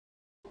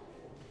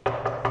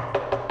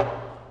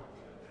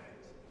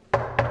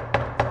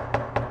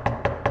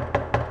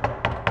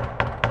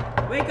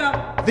Wake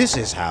up. This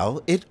is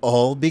how it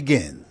all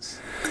begins.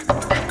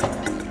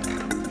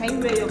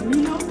 Hang away your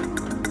meal.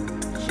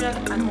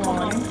 Shut and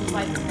morning.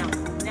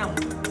 Now.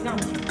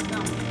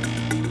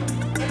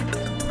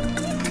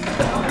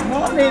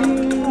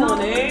 Morning.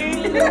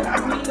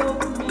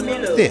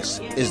 This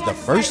is the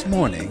first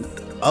morning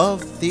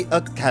of the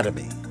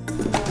Academy.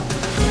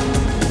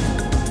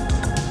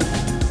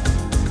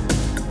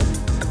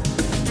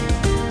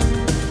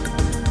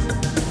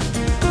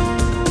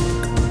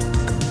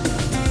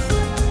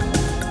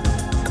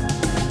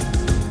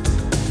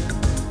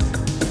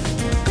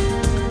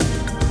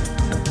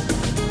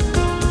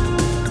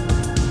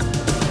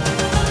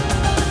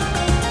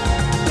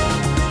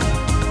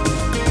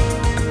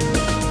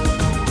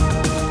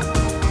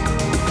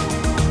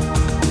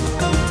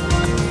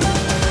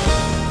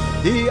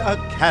 The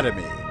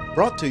Academy,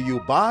 brought to you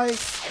by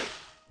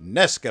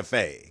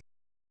Nescafe.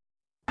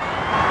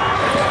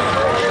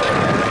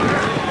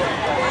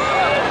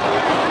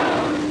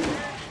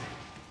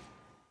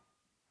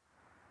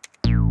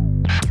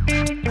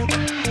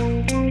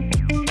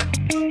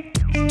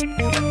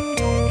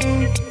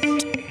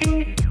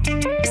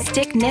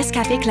 Stick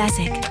Nescafe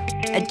Classic,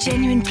 a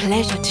genuine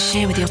pleasure to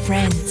share with your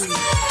friends.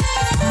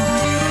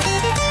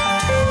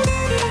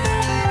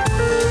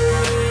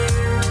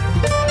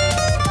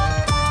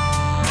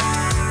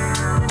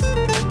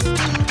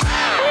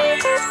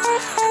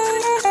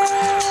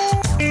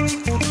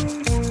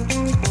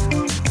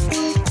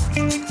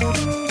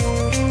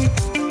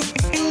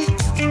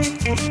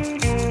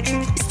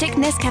 Stick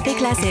Nescafe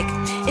Classic.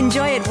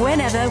 Enjoy it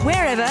whenever,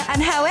 wherever,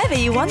 and however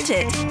you want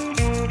it.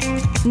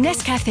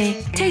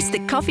 Nescafe, taste the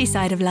coffee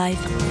side of life.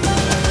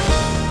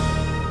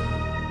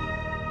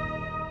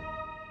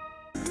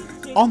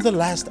 On the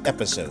last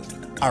episode,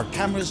 our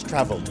cameras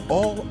traveled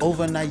all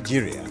over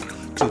Nigeria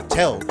to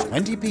tell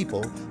 20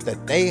 people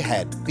that they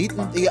had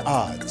beaten the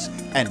odds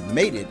and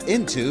made it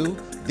into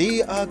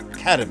the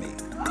Academy.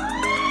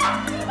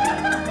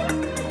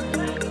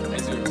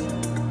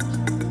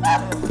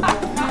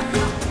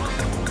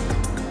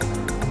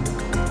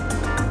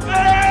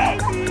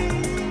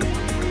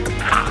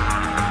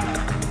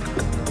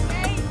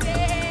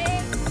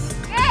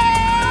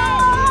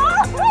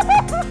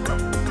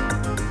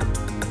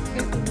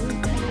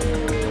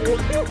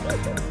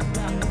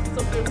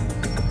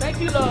 Thank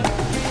you, Lord.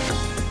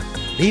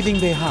 Leaving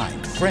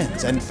behind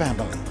friends and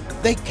family,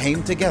 they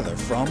came together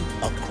from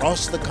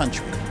across the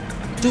country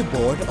to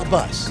board a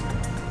bus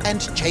and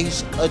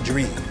chase a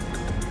dream.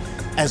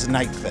 As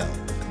night fell,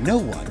 no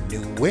one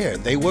knew where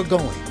they were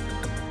going.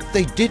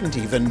 They didn't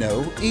even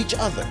know each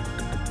other.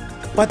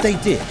 But they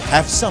did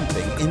have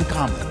something in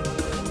common: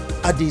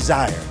 a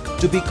desire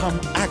to become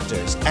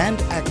actors and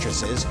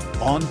actresses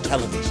on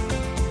television.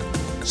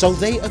 So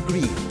they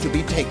agreed to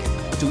be taken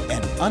to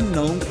an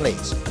unknown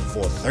place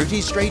for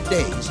 30 straight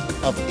days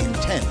of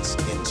intense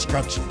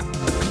instruction.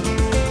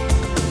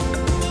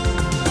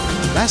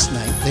 Last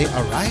night, they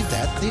arrived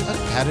at the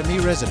Academy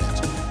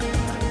residence,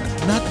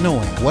 not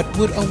knowing what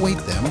would await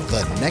them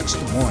the next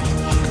morning.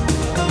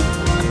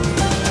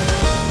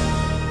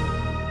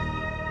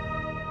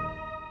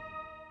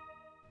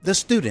 The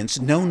students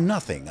know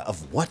nothing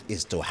of what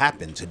is to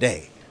happen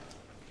today,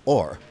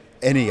 or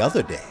any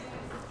other day.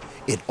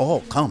 It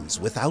all comes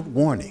without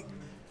warning.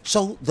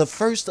 So the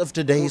first of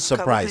today's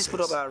surprises, Can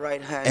we please put up our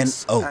right an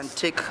hands oath. and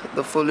take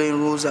the following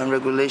rules and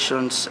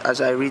regulations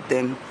as I read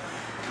them.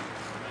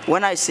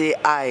 When I say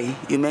I,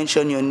 you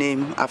mention your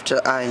name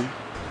after I.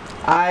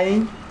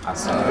 I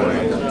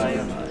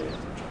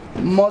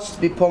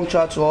must be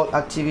punctual to all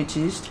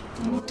activities.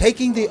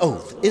 Taking the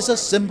oath is a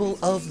symbol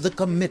of the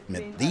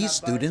commitment these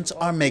students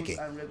are making,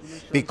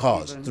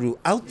 because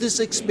throughout this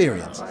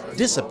experience,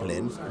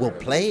 discipline will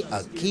play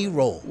a key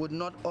role.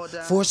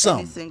 For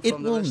some, it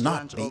will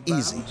not be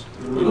easy.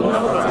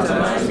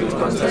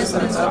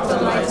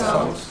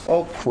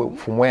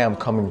 From where I'm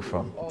coming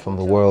from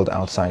the world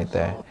outside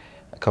there,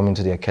 coming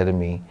to the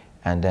academy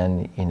and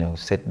then,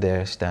 sit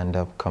there, stand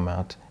up, come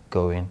out,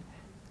 go in.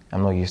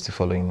 I'm not used to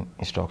following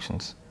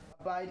instructions.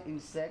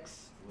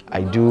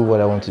 I do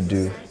what I want to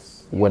do,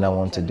 when I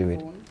want to do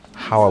it,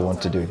 how I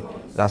want to do it.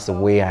 That's the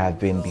way I have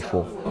been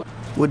before.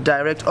 Would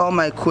direct all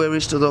my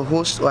queries to the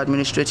host or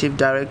administrative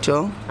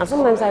director. And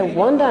sometimes I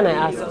wonder and I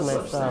ask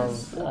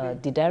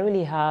myself, did I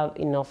really have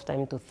enough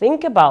time to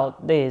think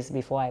about this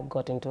before I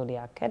got into the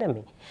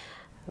academy?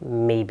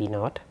 Maybe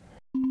not.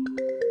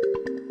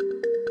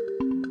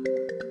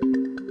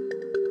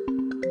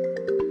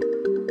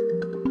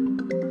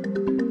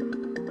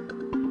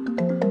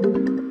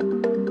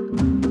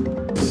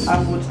 I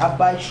would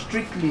abide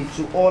strictly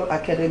to all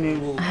academy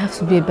rules. I have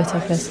to be a better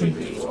person.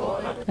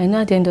 I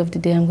know at the end of the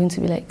day I'm going to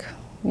be like,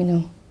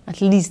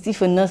 at least if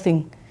for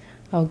nothing,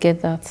 I'll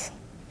get that.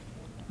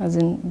 As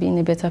in being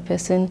a better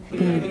person,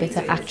 being a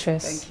better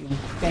actress. Thank you.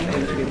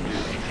 Thank you.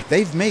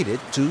 They've made it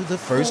to the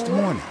first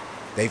morning.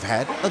 They've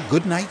had a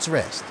good night's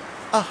rest,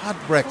 a hot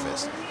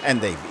breakfast,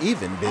 and they've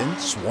even been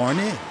sworn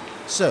in.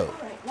 So,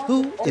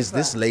 who is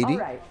this lady?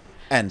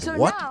 And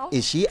what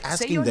is she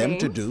asking them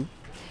to do?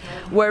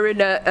 We're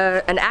in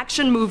an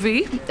action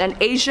movie, an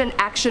Asian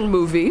action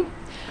movie.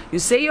 You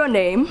say your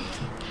name,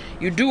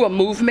 you do a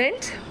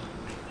movement,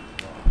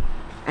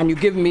 and you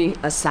give me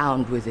a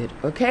sound with it,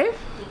 okay?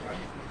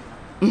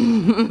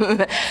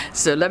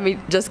 So let me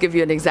just give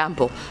you an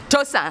example.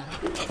 Tosan.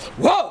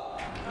 Whoa!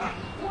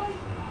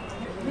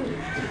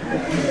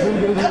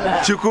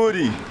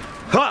 Chukuri.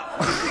 Ha!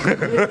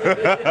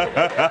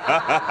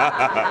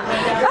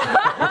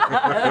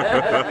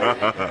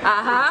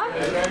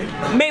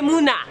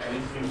 Memuna.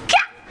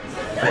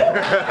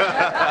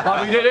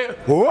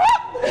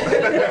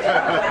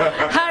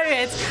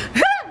 Harriet.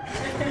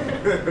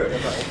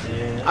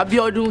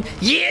 Abiodun.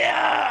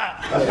 Yeah!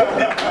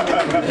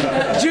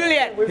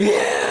 Juliet.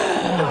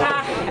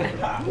 Yeah!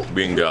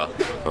 Binga.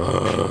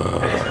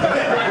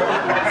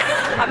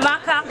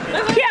 Amaka.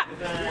 Yeah!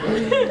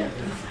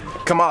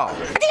 Come on.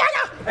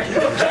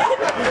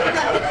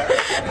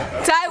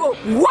 Taiwo.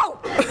 Whoa!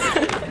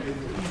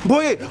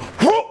 Boy.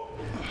 Whoa!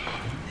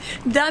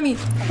 Dami.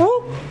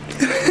 Woo!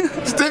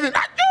 Steven.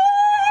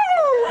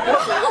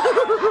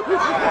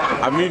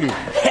 Aminu.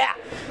 Yeah!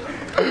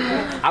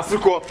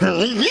 Asuko.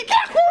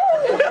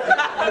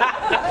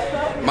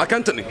 Mark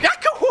Anthony.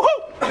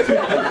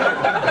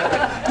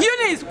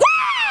 Eunice.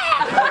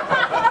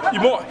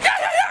 Imo.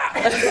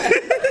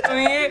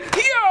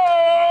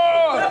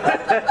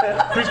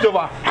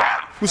 Christopher.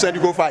 Who said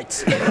you go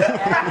fight?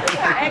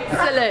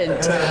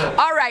 Excellent.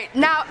 All right,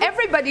 now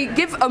everybody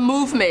give a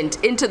movement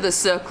into the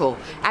circle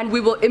and we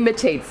will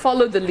imitate,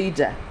 follow the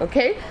leader,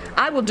 okay?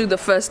 I will do the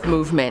first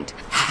movement.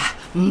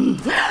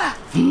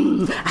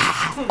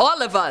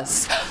 All of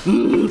us.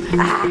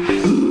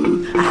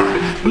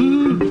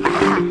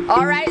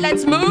 All right,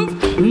 let's move.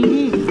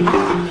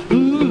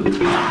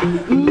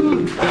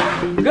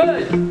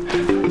 Good.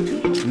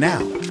 Now,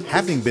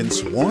 having been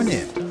sworn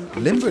in,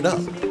 limbered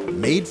up,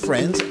 made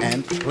friends,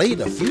 and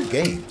played a few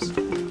games,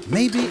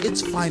 maybe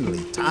it's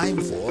finally time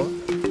for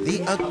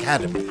the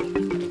Academy.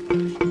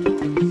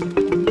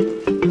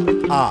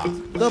 Ah,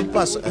 the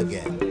bus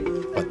again,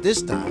 but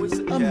this time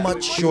a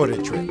much shorter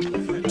trip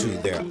to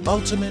their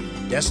ultimate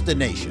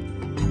destination.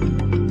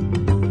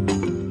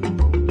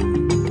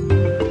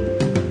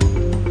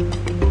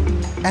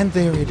 And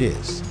there it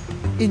is,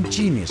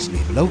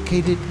 ingeniously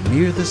located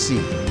near the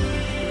sea.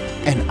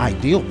 An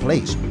ideal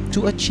place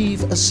to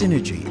achieve a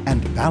synergy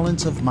and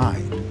balance of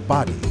mind,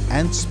 body,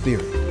 and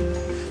spirit,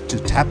 to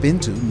tap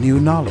into new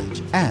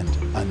knowledge and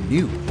a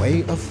new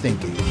way of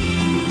thinking.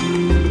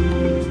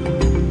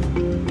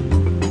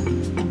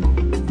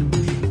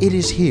 It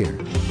is here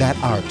that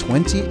our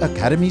 20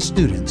 Academy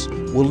students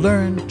will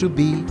learn to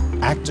be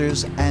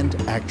actors and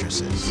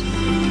actresses.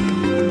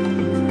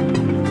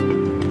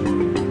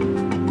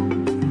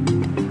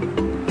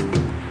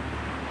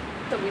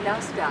 So we now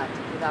start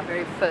with our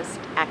very first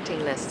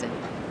acting lesson.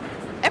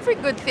 Every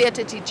good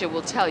theater teacher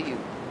will tell you,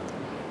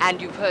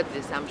 and you've heard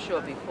this, I'm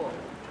sure, before,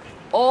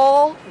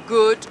 all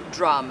good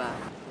drama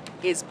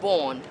is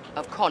born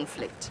of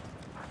conflict.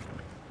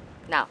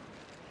 Now,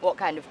 what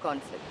kind of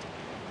conflict?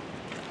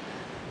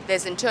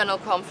 There's internal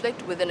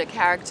conflict within a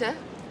character.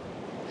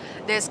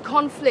 There's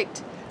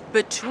conflict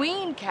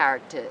between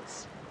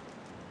characters.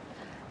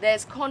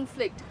 There's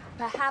conflict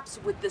perhaps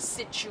with the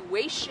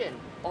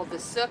situation or the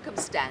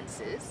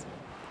circumstances.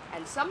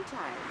 And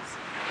sometimes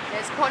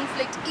there's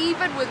conflict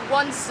even with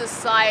one's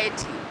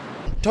society.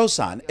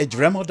 Tosan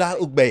Ejremoda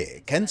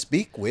Ugbe can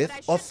speak with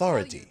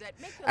authority.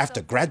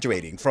 After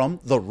graduating from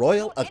the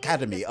Royal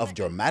Academy of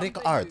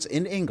Dramatic Arts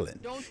in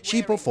England,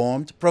 she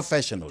performed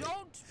professionally.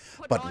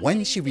 But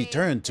when she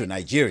returned to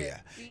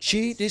Nigeria,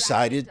 she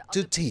decided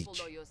to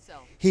teach.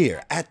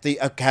 Here at the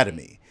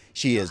Academy,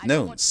 she is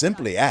known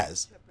simply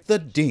as the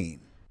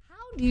Dean.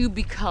 How do you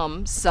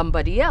become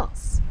somebody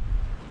else?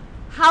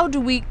 How do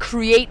we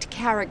create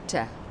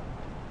character?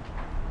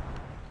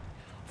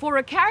 For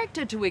a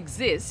character to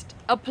exist,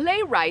 a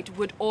playwright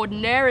would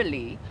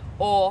ordinarily,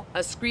 or a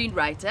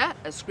screenwriter,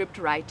 a script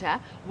writer,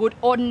 would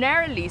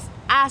ordinarily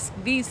ask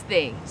these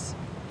things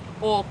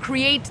or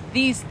create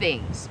these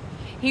things.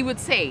 He would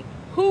say,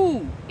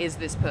 who is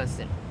this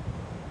person?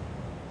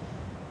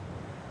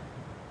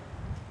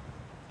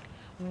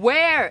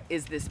 Where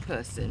is this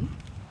person?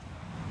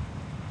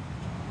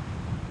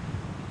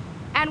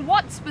 And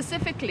what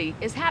specifically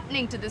is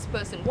happening to this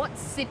person? What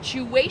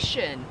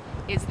situation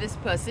is this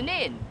person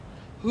in?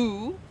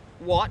 Who,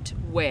 what,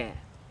 where?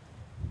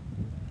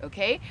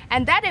 Okay?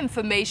 And that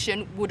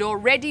information would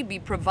already be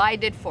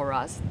provided for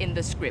us in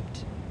the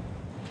script.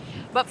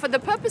 But for the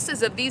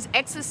purposes of these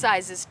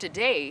exercises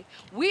today,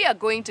 we are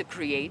going to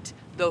create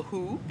the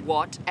who,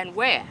 what, and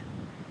where.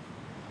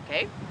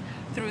 Okay?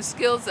 Through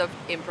skills of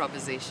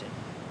improvisation.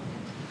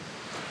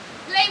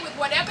 Play with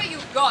whatever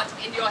you've got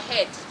in your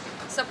head.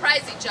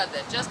 Surprise each other.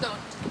 Just don't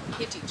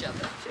hit each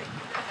other.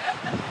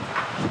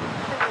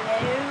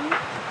 Hello.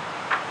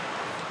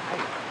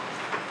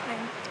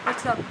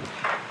 What's up?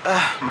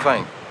 I'm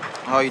fine.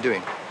 How are you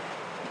doing?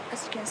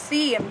 As you can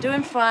see, I'm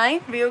doing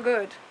fine. Real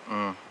good.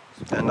 And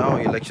how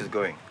are your lectures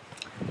going?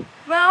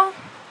 Well,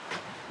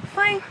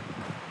 fine.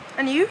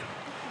 And you?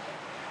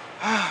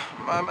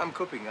 I'm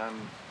coping. I'm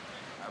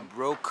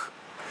broke.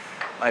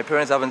 My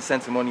parents haven't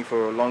sent me money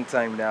for a long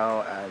time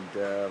now,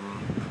 and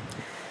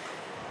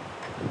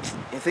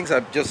things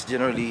are just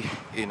generally,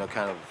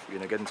 kind of,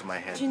 getting to my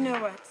head. Do you know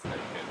what?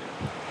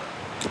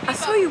 I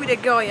saw you with a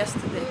girl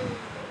yesterday.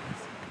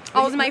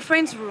 I was in my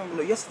friend's room.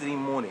 No, yesterday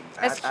morning.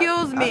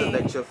 Excuse me. I had a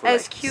lecture for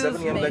Excuse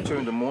 7 a.m. me. lecture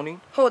in the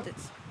morning. Hold it.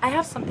 I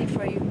have something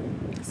for you.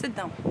 Sit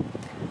down.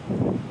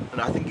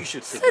 No, I think you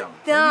should sit Down.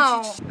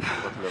 down.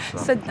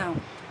 Sit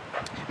down.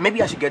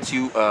 Maybe I should get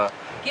you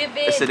Give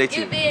a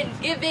sedative.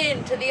 give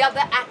in to the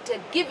other actor.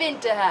 Give in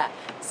to her.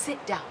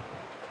 Sit down.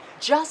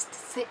 Just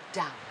sit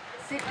down.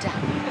 Sit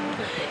down.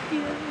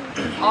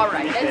 All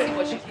right, let's see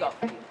what she's got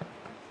for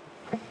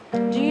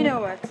you. Do you know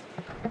what?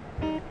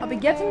 I'll be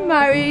getting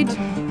married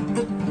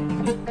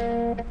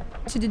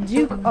to the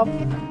Duke of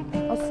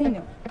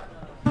Orsino.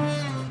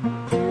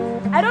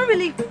 I don't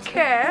really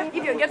care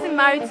if you're getting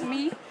married to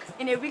me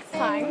in a week's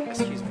time.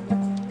 Excuse me.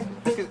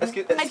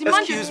 I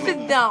demand you to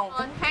sit down.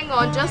 Hang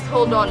on, just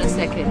hold on a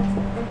second.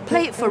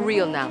 Play it for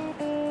real now.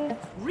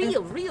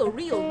 Real.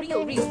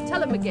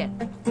 Tell him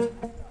again.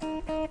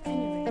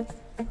 Anyway,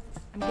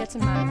 I'm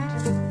getting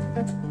married.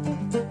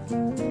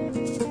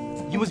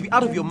 You must be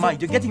out of your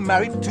mind. You're getting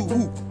married to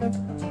who?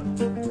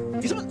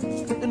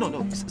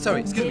 No.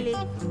 Sorry, excuse me.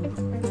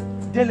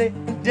 Dele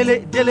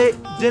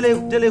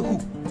who?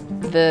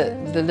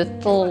 The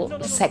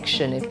little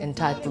section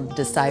entitled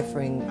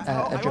Deciphering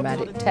a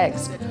Dramatic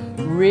Text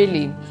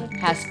really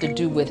has to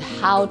do with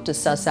how to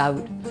suss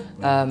out,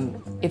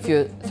 if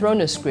you're thrown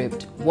a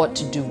script, what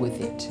to do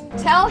with it.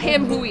 Tell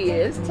him who he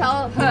is,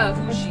 tell her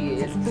who she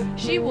is.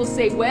 She will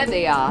say where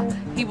they are,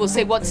 he will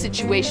say what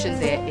situation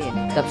they're in.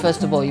 That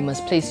first of all, you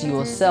must place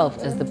yourself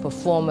as the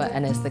performer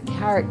and as the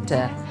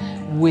character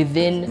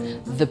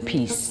within the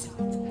piece.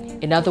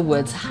 In other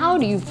words, how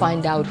do you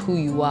find out who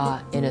you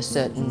are in a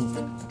certain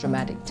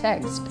dramatic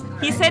text?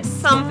 He said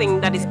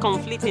something that is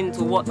conflicting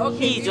to what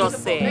he just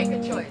said. Make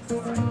a choice.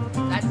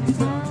 That's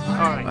it.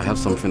 All right. I have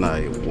something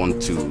I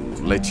want to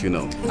let you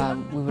know.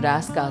 We would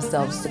ask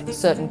ourselves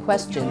certain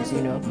questions,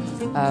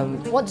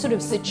 what sort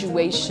of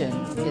situation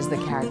is the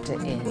character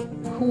in?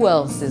 Who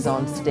else is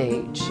on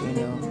stage,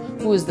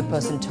 Who is the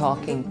person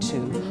talking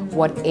to?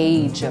 What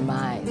age am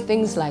I?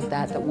 Things like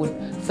that would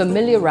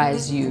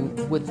familiarize you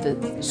with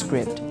the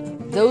script.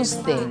 Those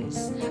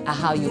things are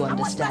how you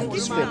understand the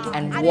script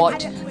and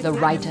what the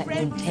writer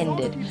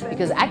intended.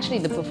 Because actually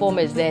the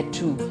performer is there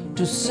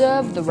to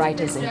serve the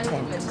writer's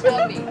intent.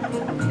 Tell me,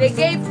 they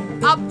gave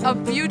up a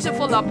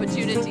beautiful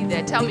opportunity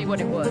there. Tell me what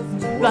it was.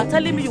 You are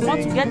telling me you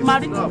want to get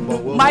married?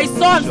 My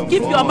son,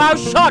 keep your mouth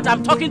shut.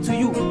 I'm talking to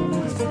you.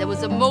 There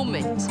was a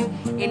moment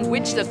in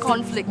which the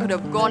conflict could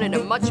have gone in a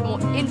much more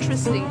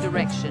interesting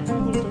direction.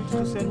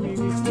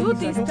 Two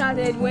things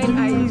started when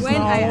I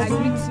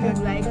agreed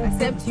to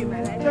accept you,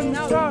 my life.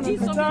 Now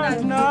it's something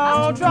that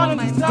No, try to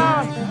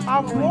understand.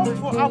 I've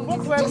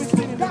worked for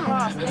everything in the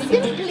past.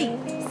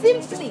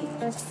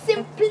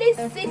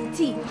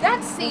 Simplicity.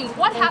 That scene,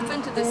 what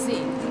happened to the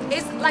scene?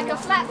 It's like a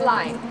flat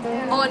line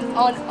on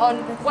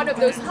one of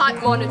those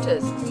heart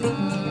monitors.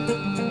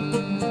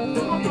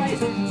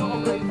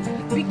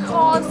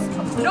 Because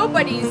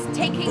nobody's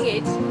taking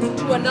it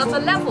to another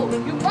level.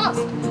 You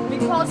must.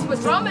 Because for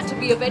drama to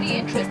be of any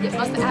interest, it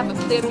must have a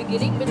clear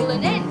beginning, middle,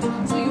 and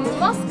end. So you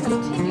must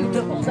continue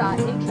to hold our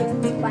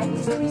interest by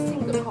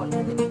increasing the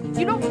conflict.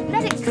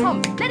 Let it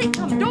come. Let it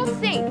come. Don't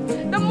think.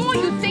 The more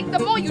you think, the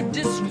more you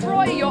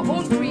destroy your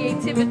own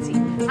creativity.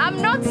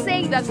 I'm not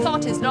saying that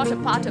thought is not a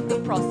part of the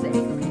process.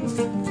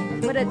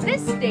 But at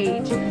this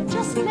stage,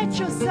 just let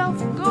yourself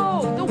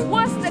go. The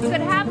worst that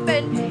could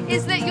happen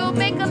is that you'll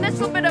make a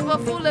little bit of a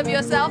fool of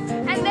yourself,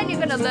 and then you're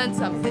going to learn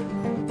something.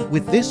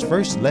 With this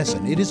first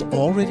lesson, it is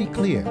already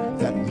clear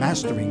that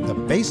mastering the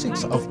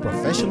basics of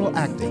professional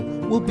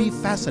acting will be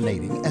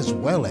fascinating as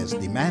well as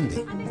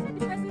demanding.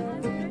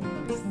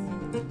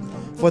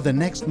 For the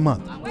next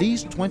month,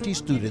 these 20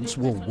 students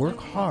will work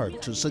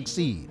hard to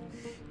succeed.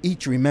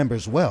 Each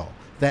remembers well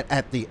that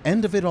at the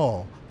end of it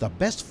all, the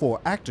best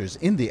 4 actors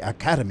in the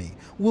Academy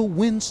will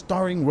win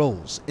starring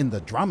roles in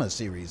the drama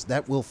series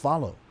that will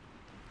follow.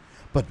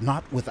 But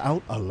not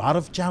without a lot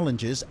of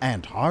challenges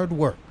and hard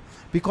work,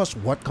 because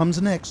what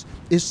comes next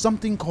is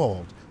something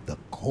called the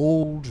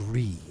cold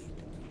read.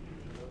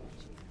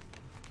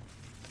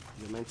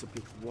 You're meant to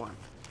pick one.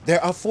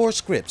 There are 4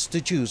 scripts to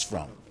choose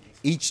from.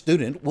 Each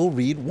student will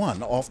read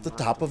one off the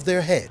top of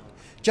their head,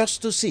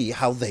 just to see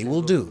how they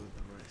will do.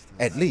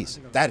 At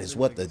least, that is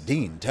what the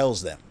dean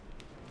tells them.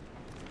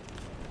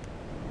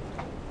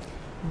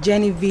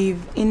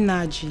 Genevieve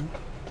Inaji.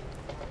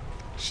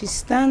 She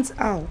stands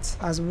out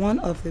as one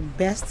of the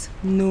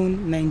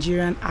best-known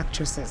Nigerian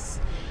actresses.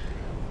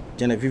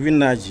 Genevieve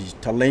Inaji,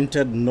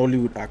 talented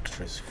Nollywood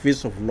actress,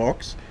 face of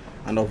locks,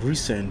 and of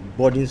recent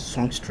budding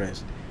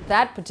songstress.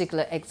 That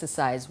particular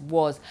exercise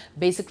was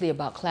basically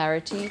about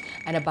clarity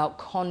and about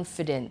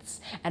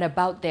confidence and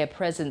about their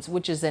presence,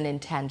 which is an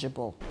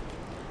intangible.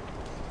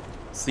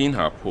 Seeing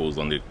her pose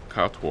on the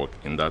catwalk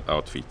in that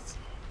outfit,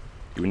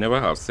 you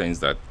never have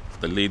sensed that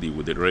the lady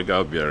with the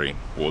regal bearing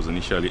was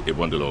initially a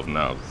bundle of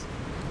nerves.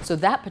 So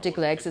that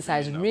particular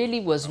exercise really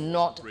was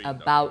not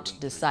about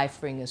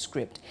deciphering a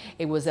script.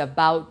 It was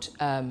about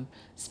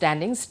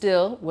standing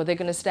still. Were they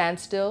going to stand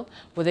still?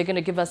 Were they going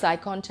to give us eye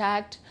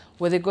contact?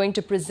 Were they going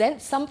to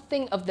present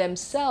something of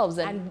themselves?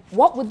 And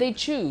what would they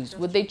choose?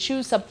 Would they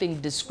choose something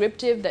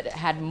descriptive that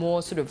had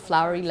more sort of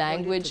flowery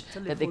language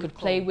that they could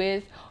play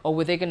with? Or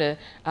were they going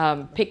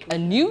to pick a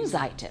news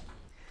item?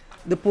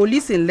 The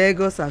police in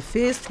Lagos are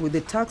faced with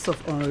the task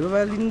of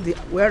unraveling the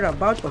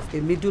whereabouts of a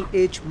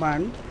middle-aged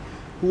man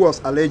who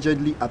was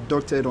allegedly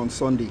abducted on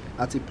Sunday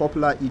at a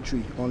popular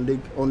eatery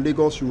on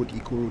Lagos Road,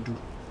 Ikorodu.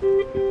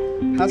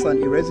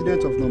 Hassan, a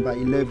resident of number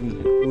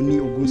 11, Oni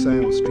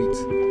Ogunsayon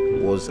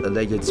Street, was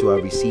alleged to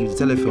have received a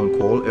telephone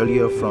call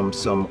earlier from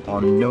some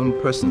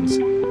unknown persons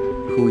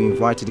who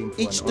invited him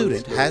for Each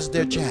student has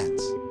their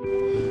chance.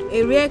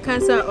 A rare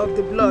cancer of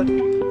the blood.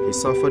 He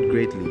suffered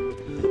greatly.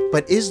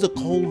 But is the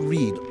cold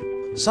read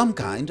some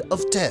kind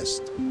of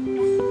test?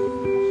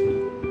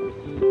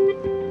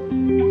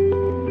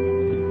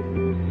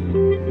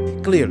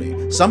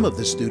 Clearly, some of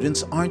the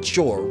students aren't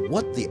sure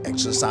what the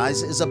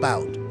exercise is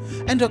about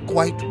and are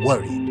quite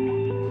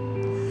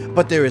worried.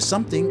 But there is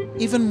something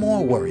even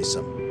more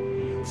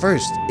worrisome.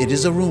 First, it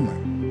is a rumor.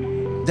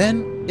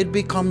 Then it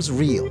becomes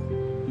real.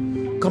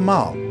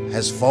 Kamal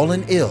has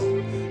fallen ill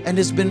and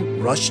has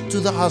been rushed to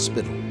the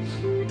hospital.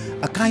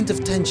 A kind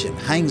of tension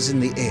hangs in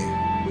the air.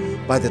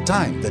 By the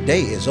time the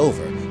day is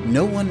over,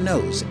 no one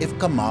knows if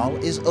Kamal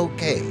is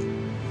okay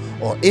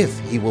or if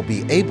he will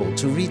be able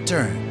to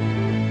return.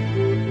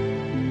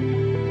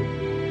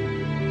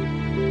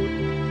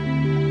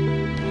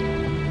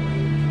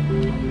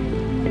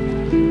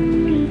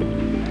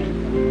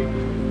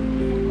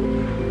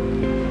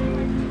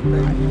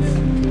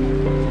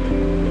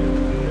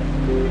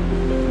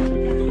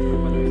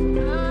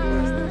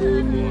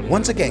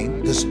 Once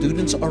again, the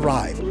students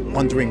arrive,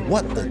 wondering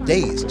what the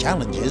day's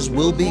challenges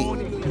will be.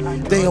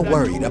 They are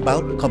worried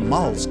about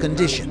Kamal's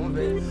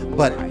condition,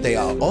 but they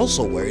are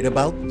also worried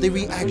about the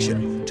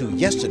reaction to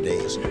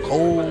yesterday's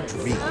cold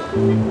read.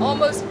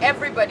 Almost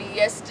everybody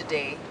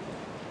yesterday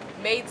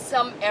made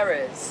some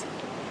errors,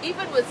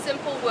 even with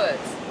simple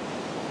words.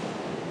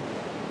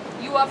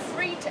 You are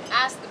free to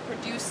ask the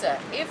producer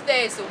if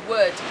there is a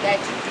word that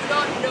you do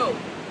not know.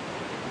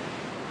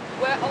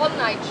 We're all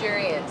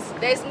Nigerians.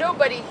 There's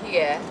nobody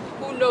here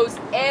who knows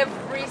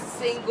every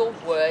single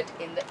word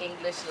in the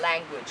English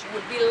language. You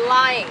would be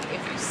lying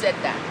if you said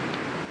that.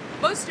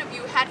 Most of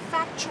you had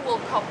factual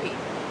copy.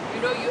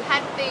 You know, you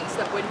had things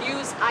that were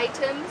news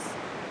items,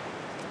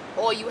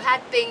 or you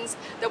had things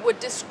that were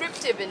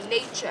descriptive in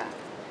nature.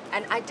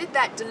 And I did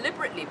that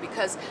deliberately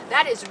because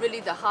that is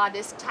really the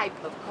hardest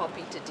type of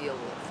copy to deal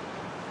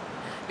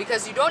with.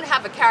 Because you don't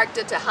have a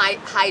character to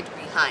hide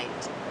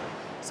behind.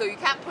 So you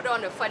can't put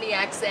on a funny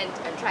accent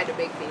and try to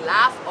make me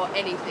laugh or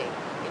anything.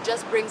 It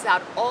just brings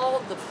out all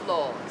the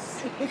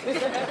flaws.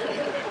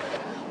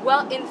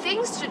 Well, in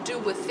things to do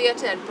with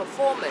theater and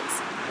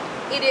performance,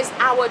 it is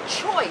our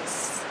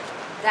choice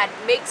that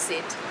makes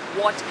it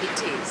what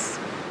it is.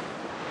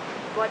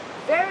 But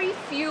very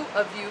few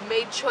of you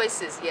made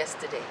choices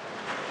yesterday.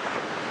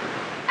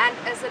 And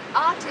as an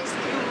artist,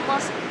 you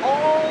must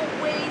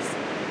always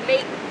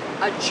make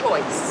a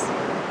choice.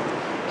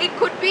 It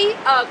could be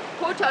a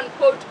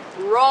quote-unquote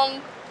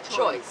wrong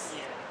choice.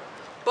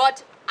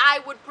 But I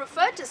would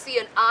prefer to see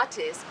an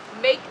artist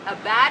make a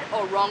bad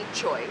or wrong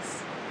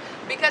choice,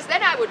 because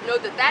then I would know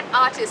that that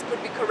artist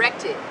could be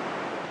corrected,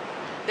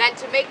 than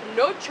to make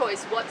no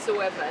choice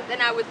whatsoever.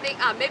 Then I would think,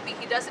 maybe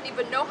he doesn't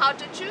even know how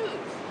to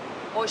choose,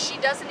 or she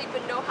doesn't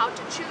even know how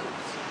to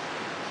choose.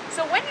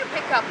 So when you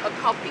pick up a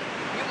copy,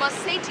 you must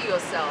say to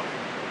yourself,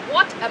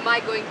 what am I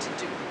going to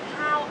do?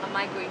 How am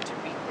I going to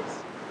read this?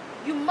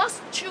 You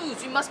must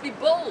choose, you must be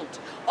bold.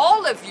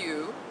 All of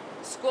you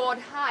scored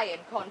high in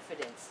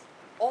confidence.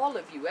 All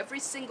of you, every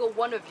single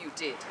one of you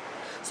did.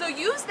 So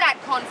use that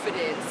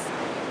confidence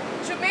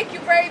to make you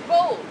very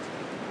bold.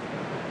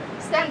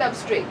 Stand up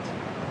straight,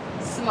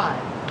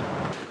 smile.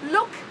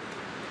 Look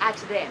at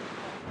them.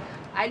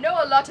 I know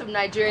a lot of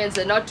Nigerians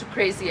are not too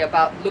crazy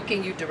about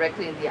looking you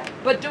directly in the eye,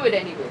 but do it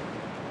anyway.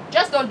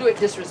 Just don't do it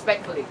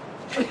disrespectfully.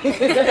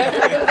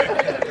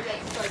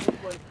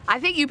 I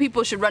think you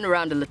people should run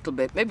around a little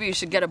bit. Maybe you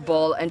should get a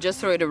ball and just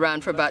throw it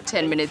around for about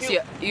 10 minutes.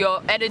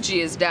 Your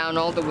energy is down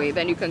all the way,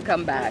 then you can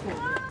come back.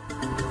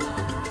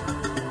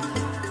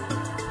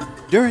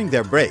 During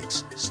their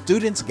breaks,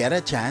 students get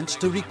a chance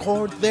to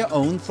record their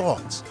own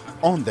thoughts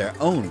on their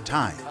own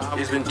time.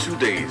 It's been 2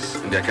 days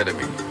in the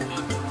academy.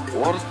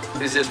 What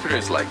is the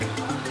experience like?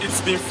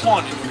 It's been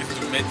fun.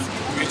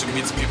 Going to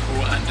meet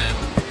people and then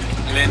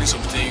learning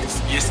some things.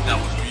 Yesterday I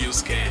was real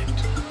scared.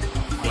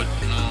 But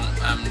you know,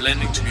 I'm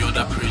learning to be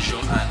under pressure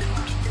and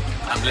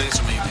I'm learning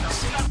so many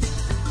things.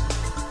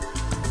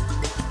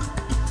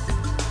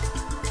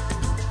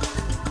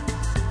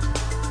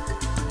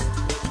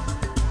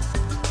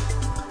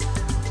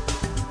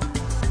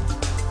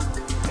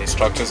 The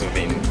instructors have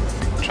been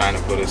trying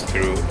to put us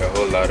through a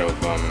whole lot of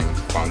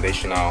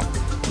foundational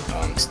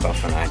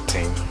stuff and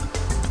acting.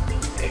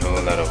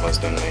 whole lot of us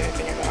don't know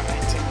anything about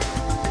acting.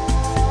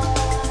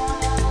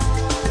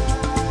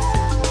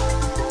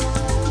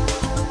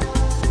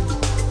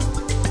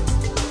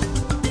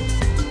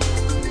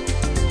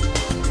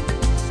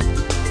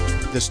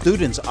 The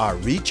students are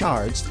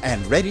recharged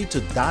and ready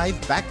to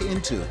dive back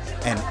into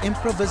an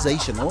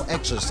improvisational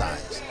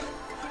exercise.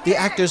 The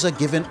actors are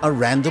given a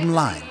random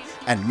line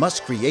and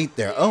must create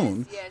their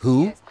own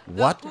who,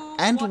 what,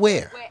 and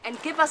where.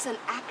 And give us an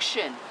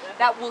action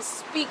that will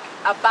speak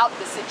about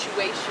the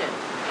situation.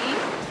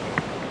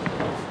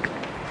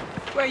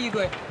 Where are you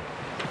going?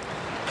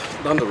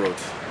 Down the road.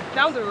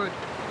 Down the road?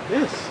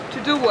 Yes.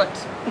 To do what?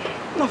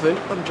 Nothing.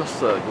 I'm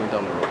just going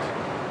down the road.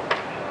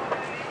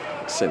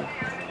 Sin.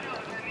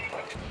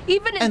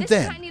 Even in And this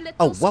then, tiny a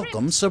little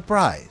welcome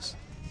surprise.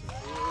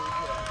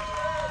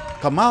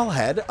 Kamal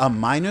had a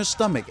minor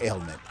stomach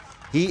ailment.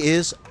 He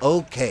is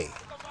okay.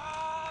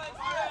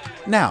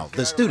 Now,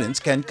 the students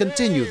can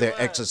continue their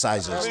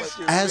exercises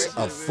as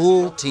a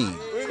full team.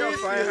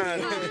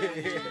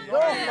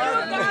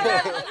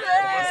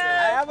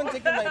 I haven't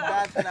taken my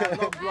bath and I'm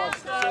not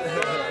blocked.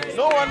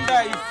 No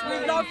wonder we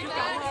love you.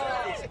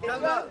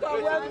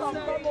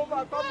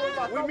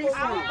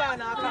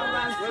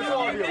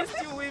 We miss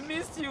you. We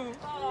miss you.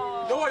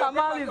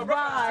 Kamal is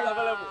back.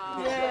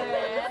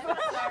 Yes.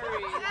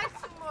 Sorry.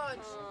 That's too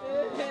much.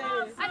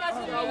 And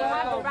also, you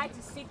have the right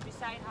to sit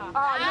beside her.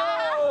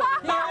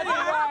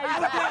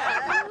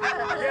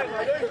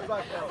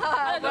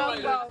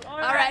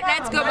 All right,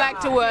 let's go back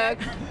to work.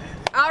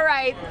 All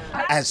right.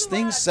 As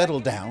things settle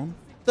down,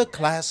 the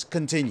class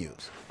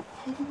continues.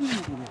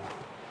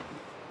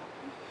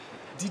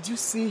 Did you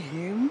see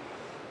him?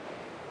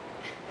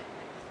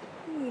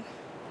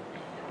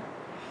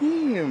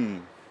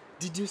 Him.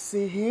 Did you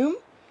see him?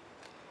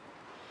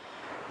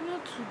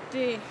 Not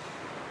today.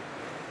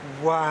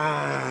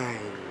 Why?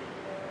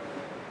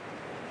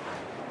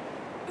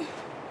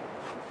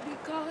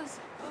 Because...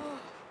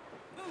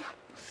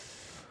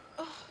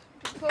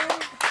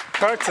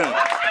 Curtain.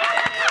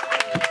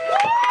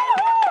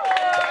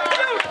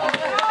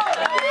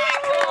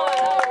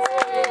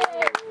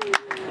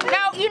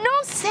 Now, you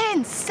know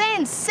sense.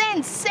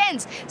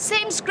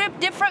 Same script,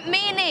 different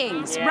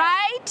meanings,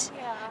 right?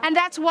 And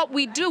that's what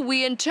we do,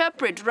 we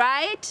interpret,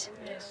 right?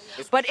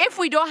 But if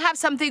we don't have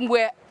something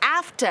we're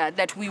after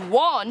that we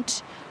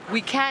want,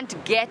 we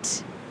can't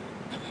get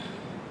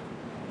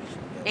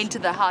into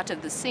the heart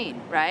of the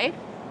scene, right?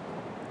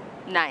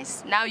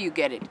 Nice, now you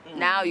get it.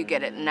 Now you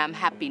get it, and I'm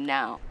happy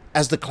now.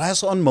 As the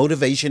class on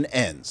motivation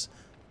ends,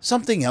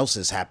 something else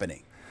is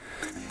happening.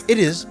 It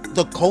is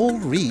the Cole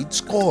Reed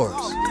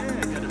scores.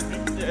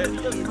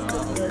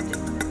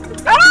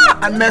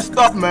 I messed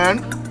up,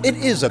 man. It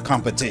is a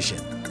competition.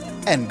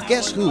 And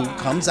guess who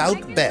comes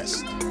out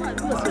best?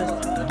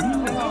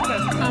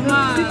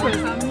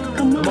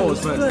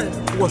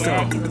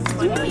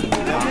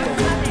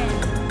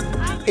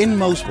 In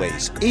most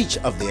ways, each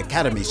of the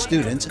Academy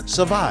students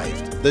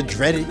survived the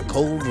dreaded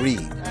Cole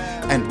Reed,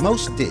 and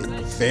most did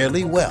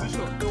fairly well.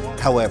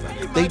 However,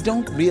 they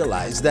don't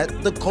realize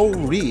that the Cole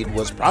Reed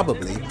was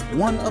probably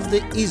one of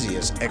the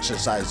easiest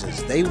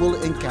exercises they will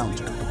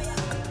encounter.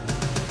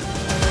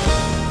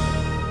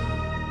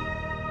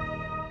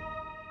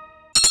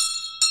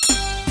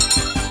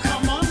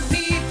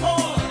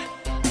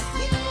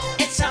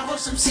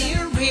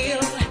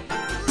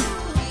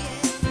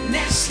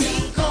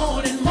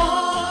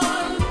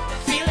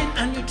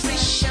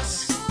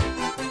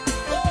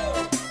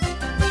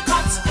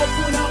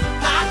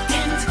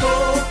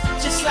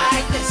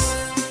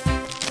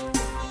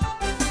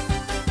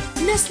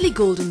 Nestle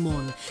Golden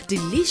Morn,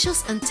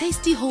 delicious and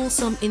tasty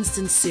wholesome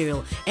instant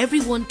cereal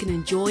everyone can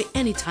enjoy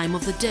any time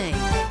of the day.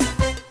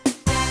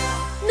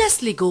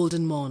 Nestle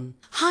Golden Morn,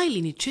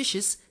 highly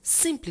nutritious,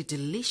 simply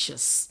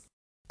delicious.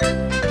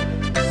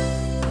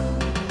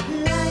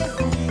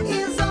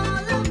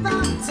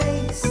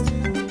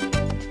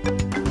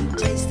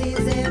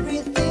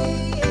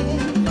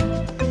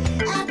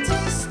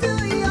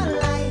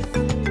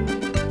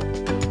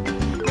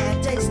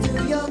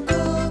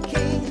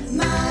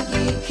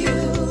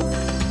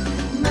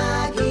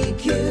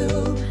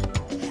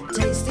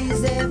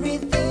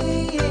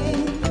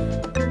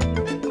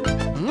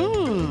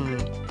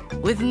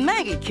 With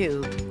Maggie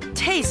Cube,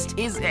 taste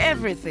is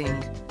everything.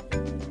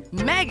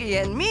 Maggie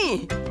and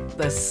me,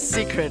 the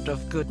secret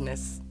of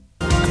goodness.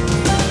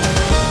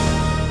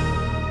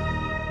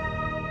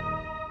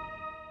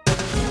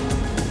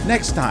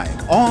 Next time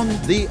on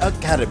The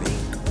Academy,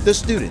 the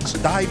students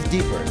dive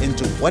deeper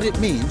into what it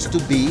means to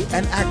be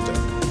an actor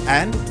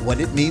and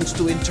what it means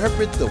to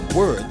interpret the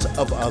words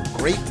of a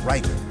great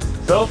writer.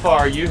 So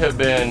far, you have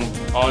been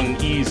on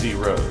an easy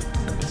road.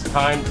 It's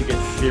time to get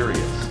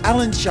serious.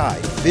 Alan Shai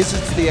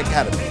visits the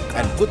Academy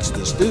and puts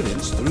the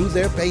students through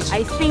their paces.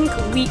 I think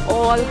we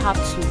all have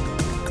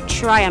to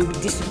try and be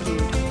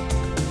disciplined.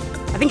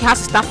 I think it has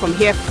to start from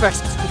here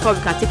first before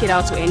we can take it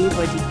out to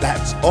anybody.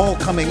 That's all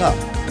coming up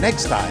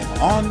next time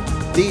on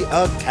The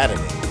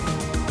Academy.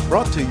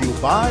 Brought to you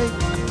by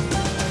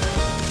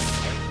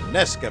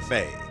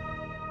Nescafe.